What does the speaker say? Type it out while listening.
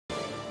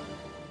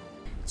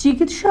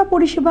চিকিৎসা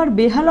পরিষেবার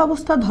বেহাল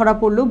অবস্থা ধরা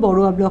পড়ল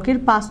বড়ুয়া ব্লকের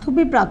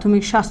পাঁচথপি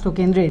প্রাথমিক স্বাস্থ্য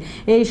কেন্দ্রে।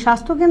 এই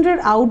স্বাস্থ্য কেন্দ্রের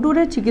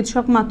আউটডোরে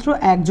চিকিৎসক মাত্র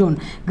একজন।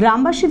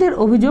 গ্রামবাসীদের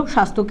অভিযোগ,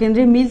 স্বাস্থ্য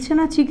কেন্দ্রে মিলছে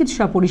না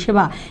চিকিৎসা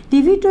পরিষেবা।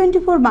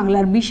 টিভি-24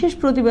 বাংলার বিশেষ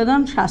প্রতিবেদন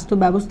স্বাস্থ্য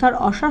ব্যবস্থার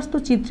অস্বাস্থ্য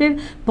চিত্রের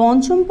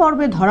পঞ্চম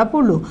পর্বে ধরা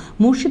পড়ল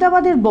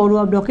মুর্শিদাবাদের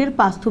বড়ুয়া ব্লকের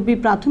পাঁচথপি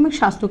প্রাথমিক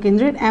স্বাস্থ্য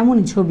কেন্দ্রের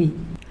এমনই ছবি।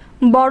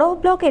 বড়ুয়া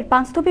ব্লকের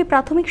পাঁচথপি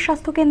প্রাথমিক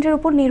স্বাস্থ্য কেন্দ্রের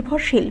উপর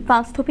নির্ভরশীল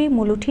পাঁচথপি,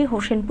 মুলুঠি,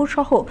 হোসেনপুর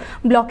সহ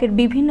ব্লকের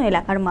বিভিন্ন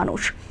এলাকার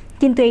মানুষ।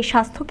 কিন্তু এই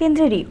স্বাস্থ্য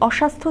কেন্দ্রেরই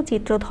অস্বাস্থ্য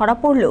চিত্র ধরা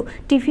পড়ল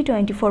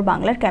টিভি-24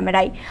 বাংলার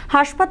ক্যামেরায়।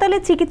 হাসপাতালে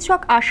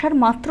চিকিৎসক আসার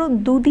মাত্র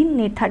 2 দিন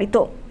নির্ধারিত,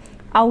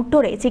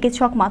 আউটডোরে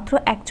চিকিৎসক মাত্র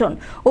একজন।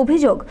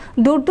 অভিযোগ,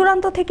 দূর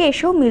দূরান্ত থেকে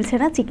এসেও মিলছে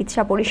না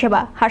চিকিৎসা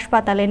পরিষেবা।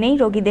 হাসপাতালে নেই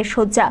রোগীদের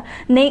শয্যা,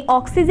 নেই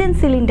অক্সিজেন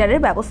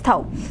সিলিন্ডারের ব্যবস্থাও।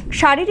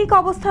 শারীরিক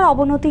অবস্থার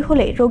অবনতি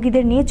হলে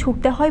রোগীদের নিয়ে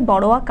ছুটতে হয়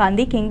বড়ুয়া,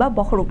 কান্দি কিংবা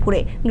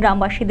বহরমপুরে।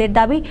 গ্রামবাসীদের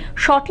দাবি,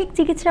 সঠিক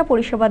চিকিৎসা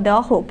পরিষেবা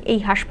দেওয়া হোক এই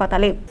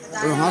হাসপাতালে।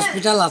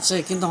 হসপিটাল আছে,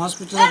 কিন্তু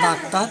হসপিটালে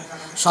ডাক্তার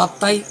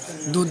সপ্তাহে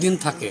 2 দিন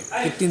থাকে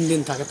কি 3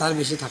 দিন থাকে, তার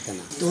বেশি থাকে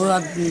না। তো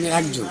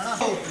একজন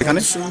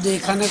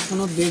এখানে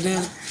কোনো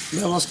বেডের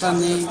ব্যবস্থা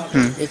নেই,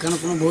 এখানে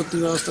কোনো ভর্তি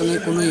ব্যবস্থা নেই।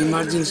 কোনো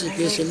ইমার্জেন্সি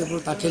কেস এলে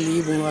পরে তাকে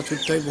নিয়ে বড়ুয়া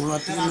ছুটতে হয়, বড়ুয়া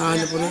থেকে না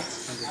হলে পরে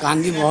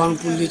কান্দি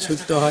বহরমপুর দিয়ে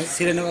ছুটতে হয়।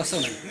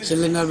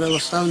 সিলিন্ডার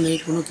ব্যবস্থাও নেই,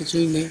 কোনো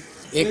কিছুই নেই।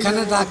 এখানে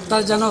ডাক্তার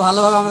যেন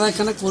ভালোভাবে, আমরা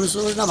এখানে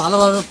পরিষেবাটা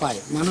ভালোভাবে পাই,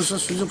 মানুষের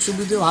সুযোগ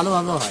সুবিধা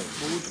ভালোভাবে হয়।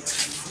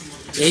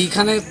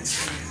 এইখানে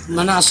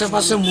মানে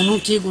আশেপাশে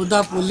মুনুঠি, গোদা,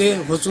 পুলে,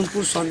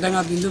 হোসেনপুর,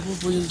 সরডাঙ্গা, বিন্দুপুর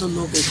পর্যন্ত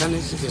লোক এখানে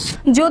শিখেছে।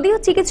 যদিও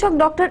চিকিৎসক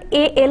ডক্টর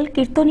এ.এল.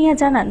 কীর্তনিয়া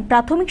জানান,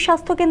 প্রাথমিক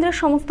স্বাস্থ্য কেন্দ্রের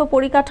সমস্ত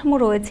পরিকাঠামো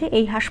রয়েছে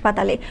এই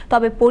হাসপাতালে,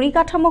 তবে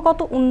পরিকাঠামোগত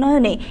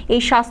উন্নয়নে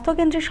এই স্বাস্থ্য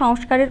কেন্দ্রের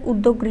সংস্কারের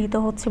উদ্যোগ গৃহীত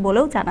হচ্ছে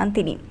বলেও জানান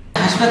তিনি।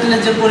 হাসপাতালে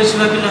যে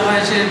পরিষেবাগুলো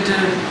হয়, সে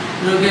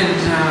রোগের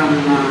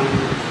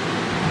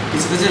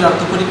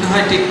রক্ত পরীক্ষা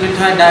হয়, ট্রিটমেন্ট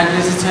হয়,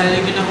 ডায়াগনোসিস হয়,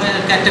 এগুলো হয়।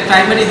 একটা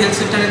প্রাইমারি হেলথ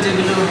সেন্টারে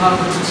যেগুলো হওয়া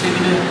হচ্ছে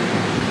সেগুলো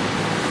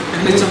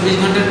 24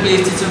 ঘন্টার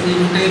পিএইচসি 24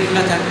 ঘন্টায়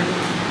খোলা থাকে।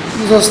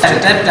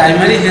 এটা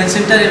প্রাইমারি হেলথ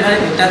সেন্টার। এবার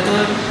এটা তো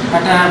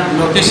একটা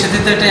ব্লকের সাথে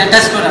তো এটা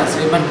অ্যাটাচ করা আছে।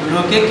 এবার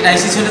ব্লকে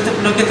ক্রাইসিস হলে তো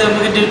ব্লকে তো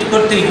আমাকে ডিউটি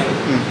করতেই হবে।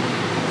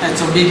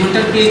 24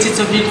 ঘন্টার পিএইচসি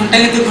 24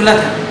 ঘন্টায় কিন্তু খোলা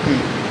থাকে,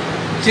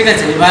 ঠিক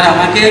আছে। এবার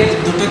আমাকে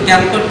 2টো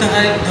ক্যাম্প করতে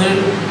হয়, ধরুন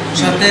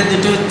সপ্তাহে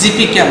 2টো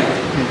জিপি ক্যাম্প,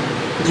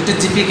 2টো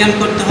জিপি ক্যাম্প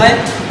করতে হয়।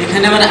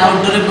 এখানে আবার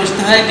আউটডোরে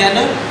বসতে হয় গেল,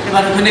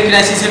 এবার ওখানে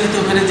ক্রাইসিস হলে তো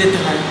ওখানে যেতে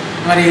হয়।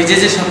 এবার এই যে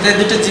সপ্তাহে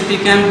 2টো জিপি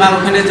ক্যাম্প বা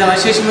ওখানে যাওয়া,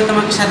 সেই সময় তো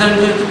আমাকে সাধারণ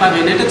তো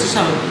পাবেন, এটা তো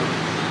স্বাভাবিক।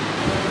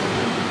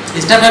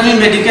 স্টাফ আমি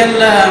মেডিকেল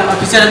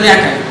অফিসার আমি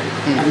একাই,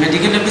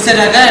 মেডিকেল অফিসার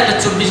একা, এটা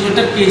 24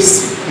 ঘন্টার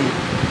পিএইচসি।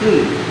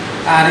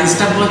 আর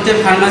স্টাফ বলতে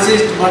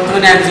ফার্মাসিস্ট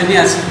বর্তমানে একজনই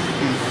আছে,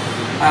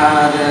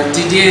 আর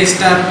জিডিএ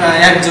স্টাফ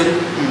একজন।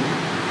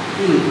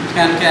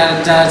 কারণ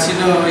যা ছিল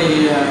ওই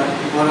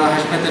বড়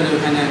হাসপাতালে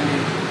ওখানে আর কি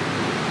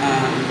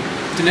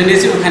তুলে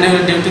নিয়েছি, ওখানে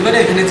ডিউটি করে।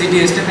 এখানে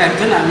জিডিএ স্টাফ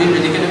একজন, আমি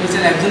মেডিকেল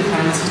অফিসার একজন,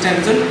 ফার্মাসিস্ট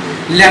একজন,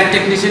 ল্যাব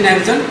টেকনিশিয়ান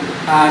একজন,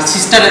 আর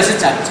সিস্টার আছে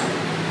 4 জন।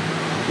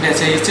 ব্যাস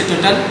এই হচ্ছে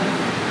টোটাল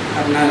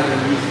আপনার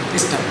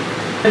স্টাফ।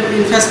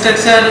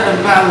 ইনফ্রাস্ট্রাকচার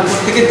বা উপর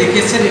থেকে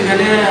দেখেছেন,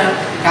 এখানে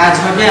কাজ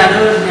হবে,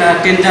 আরও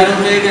টেন্ডারও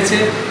হয়ে গেছে,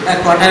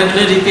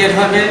 কোয়ার্টারগুলো রিপেয়ার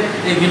হবে,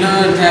 এগুলো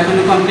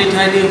এখনো কমপ্লিট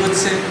হয়নি,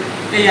 হচ্ছে।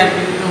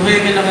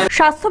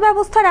 স্বাস্থ্য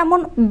ব্যবস্থার এমন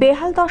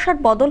বেহাল দশার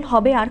বদল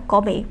হবে আর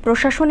কবে?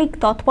 প্রশাসনিক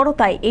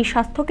তৎপরতায় এই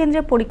স্বাস্থ্য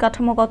কেন্দ্রের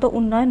পরিকাঠামোগত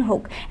উন্নয়ন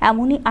হোক,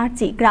 এমনই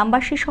আর্জি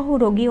গ্রামবাসী সহ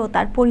রোগী ও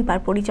তার পরিবার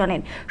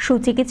পরিজনের।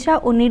 সুচিকিৎসা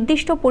ও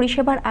নির্দিষ্ট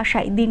পরিষেবার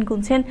আশায় দিন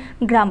গুনছেন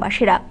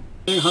গ্রামবাসীরা।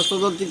 এই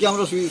হাসপাতাল থেকে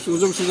আমরা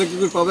সুযোগ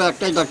পাবো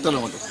একটাই ডাক্তার,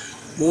 আমাদের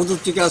বহুদূর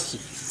থেকে আসছি,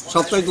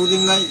 সপ্তাহে 2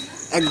 দিন নাই,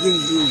 একদিন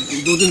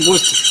 2 দিন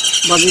বসছি,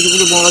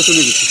 বাকিগুলো বঙ্গা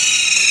চলে গেছে।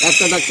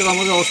 একটা ডাক্তার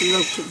আমাদের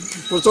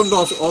প্রচণ্ড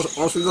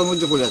অসুবিধার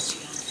মধ্যে পড়ে আছে।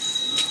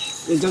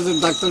 এটা যে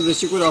ডাক্তার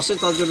বেশি করে আসে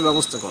তার জন্য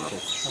ব্যবস্থা করা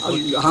হোক। আর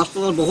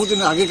হাসপাতাল বহুদিন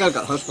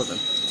আগেকার হাসপাতাল,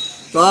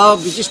 তা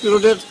ব্রিটিশ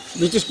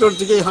পিরিয়ড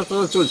থেকে এই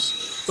হাসপাতাল চলছে,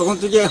 তখন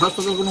থেকে এই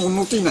হাসপাতাল কোনো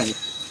উন্নতি নাই,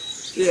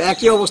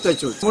 একই অবস্থায়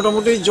চলছে।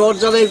 মোটামুটি জ্বর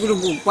জ্বালা এগুলো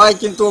পায়,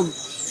 কিন্তু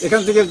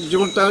এখান থেকে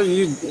জীবনটা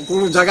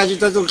কোনো জায়গায়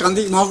যেতে হয় তো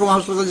কান্দি মহকুমা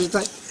হাসপাতাল যেতে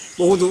হয়,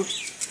 বহুদূর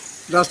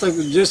রাস্তায়,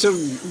 যেসব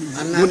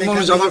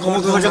মানুষ যাওয়ার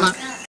ক্ষমতা থাকে না।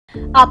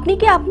 আপনি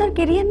কি আপনার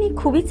ক্যারিয়ার নিয়ে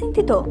খুবই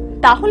চিন্তিত?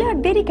 তাহলে আর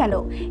দেরি কেন?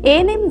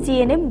 ANM,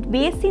 GNM,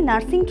 BSc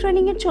nursing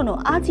training এর জন্য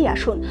আজই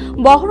আসুন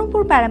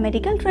বহরমপুর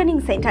প্যারামেডিক্যাল ট্রেনিং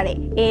সেন্টারে।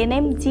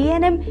 ANM,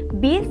 GNM,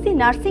 BSc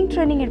nursing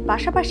training এর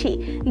পাশাপাশি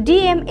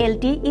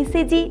DMLT,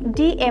 ECG,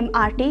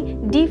 DMRT,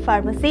 D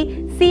pharmacy,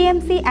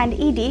 CMC and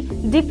ED,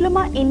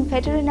 diploma in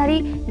veterinary,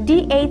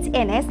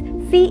 ডিএইচএনএস,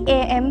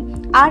 CAM,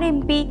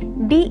 RMP,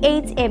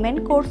 ডিএইচএমএন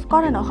course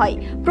করানো হয়।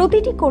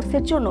 প্রতিটি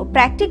কোর্সের জন্য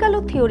প্র্যাকটিক্যাল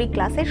ও থিওরি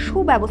ক্লাসের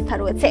সুব্যবস্থা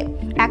রয়েছে।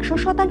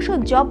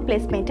 100% জব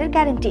প্লেসমেন্টের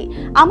গ্যারান্টি।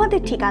 আমাদের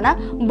ঠিকানা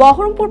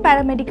Baharampur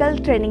paramedical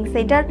training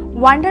centre,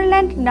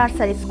 Wonderland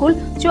nursery school,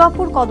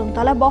 Chuapur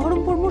Kadamtala,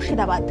 Baharampur,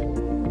 Murshidabad.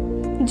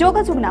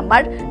 যোগাযোগ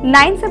নাম্বার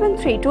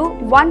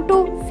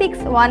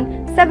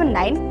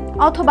 9732126179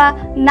 অথবা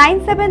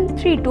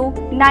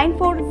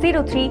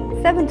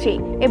 9732940373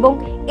 এবং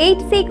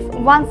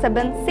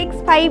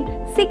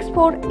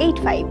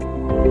 8617656485।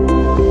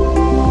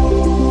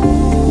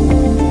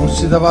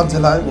 মুর্শিদাবাদ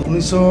জেলায়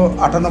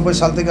 1998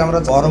 সাল থেকে আমরা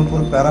বহরমপুর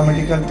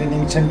প্যারামেডিক্যাল ট্রেনিং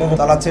সেন্টার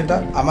চালাচ্ছি। এটা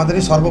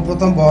আমাদেরই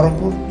সর্বপ্রথম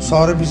বহরমপুর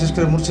শহরে, বিশেষ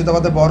করে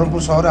মুর্শিদাবাদের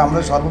বহরমপুর শহরে আমরা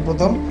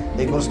সর্বপ্রথম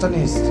এই কোর্সটা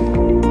নিয়ে এসেছি।